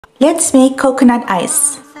Let's make coconut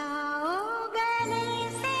ice.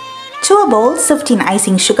 To a bowl, sift in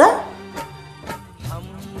icing sugar,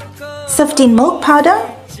 sift in milk powder,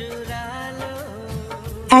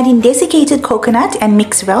 add in desiccated coconut and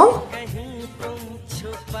mix well.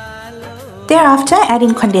 Thereafter, add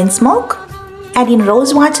in condensed milk, add in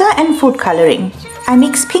rose water and food coloring. I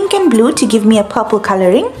mix pink and blue to give me a purple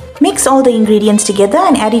coloring. Mix all the ingredients together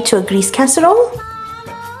and add it to a greased casserole.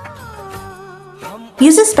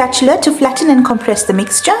 Use a spatula to flatten and compress the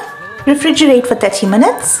mixture. Refrigerate for 30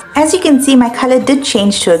 minutes. As you can see, my color did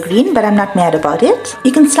change to a green, but I'm not mad about it.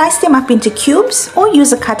 You can slice them up into cubes or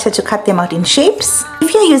use a cutter to cut them out in shapes.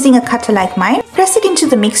 If you're using a cutter like mine, press it into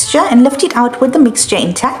the mixture and lift it out with the mixture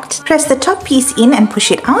intact. Press the top piece in and push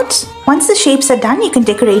it out. Once the shapes are done, you can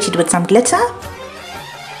decorate it with some glitter.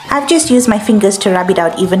 I've just used my fingers to rub it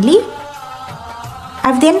out evenly.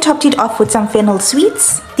 I've then topped it off with some fennel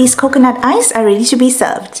sweets. These coconut ice are ready to be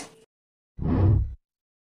served.